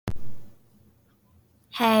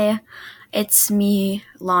Hey, it's me,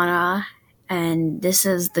 Lana, and this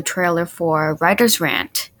is the trailer for Writer's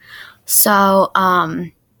Rant.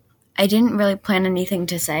 I didn't really plan anything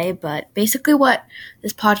to say, but basically what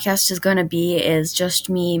this podcast is going to be is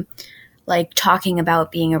just me, talking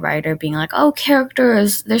about being a writer, being like, oh,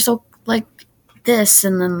 characters, they're so, this,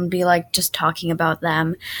 and then be, just talking about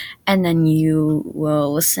them, and then you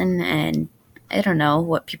will listen, and I don't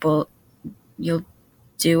know you'll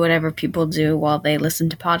do whatever people do while they listen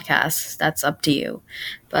to podcasts. That's up to you.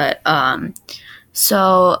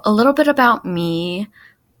 So a little bit about me.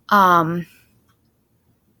 Um,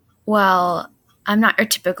 well, I'm not your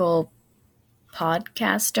typical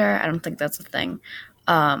podcaster. I don't think that's a thing.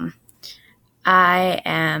 Um, I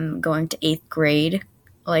am going to 8th grade,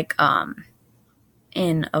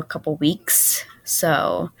 in a couple weeks.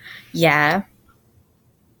 So, yeah.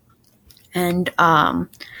 And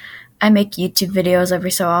I make YouTube videos every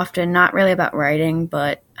so often, not really about writing,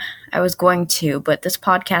 but I was going to, but this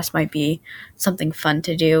podcast might be something fun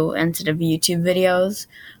to do instead of YouTube videos.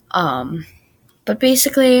 But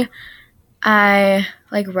basically, I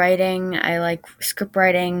like writing, I like script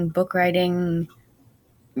writing, book writing,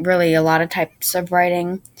 really a lot of types of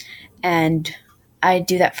writing, and I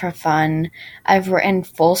do that for fun. I've written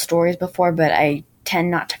full stories before, but I tend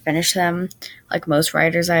not to finish them. Like most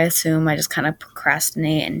writers, I assume, I just kind of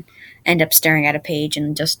procrastinate and end up staring at a page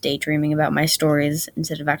and just daydreaming about my stories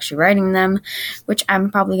instead of actually writing them, which I'm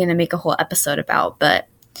probably going to make a whole episode about. But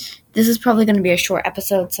this is probably going to be a short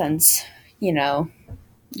episode since,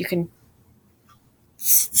 you can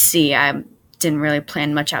see I didn't really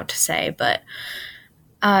plan much out to say, but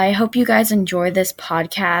I hope you guys enjoy this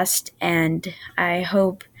podcast, and I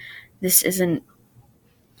hope this isn't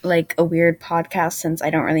like a weird podcast since I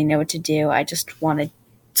don't really know what to do. I just wanted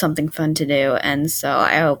something fun to do, and so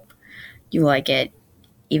I hope you like it,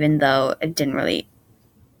 even though I didn't really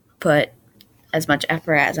put as much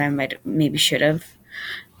effort as I maybe should have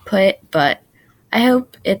put, but I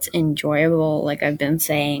hope it's enjoyable, like I've been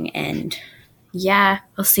saying, and yeah,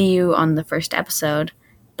 I'll see you on the first episode.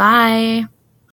 Bye!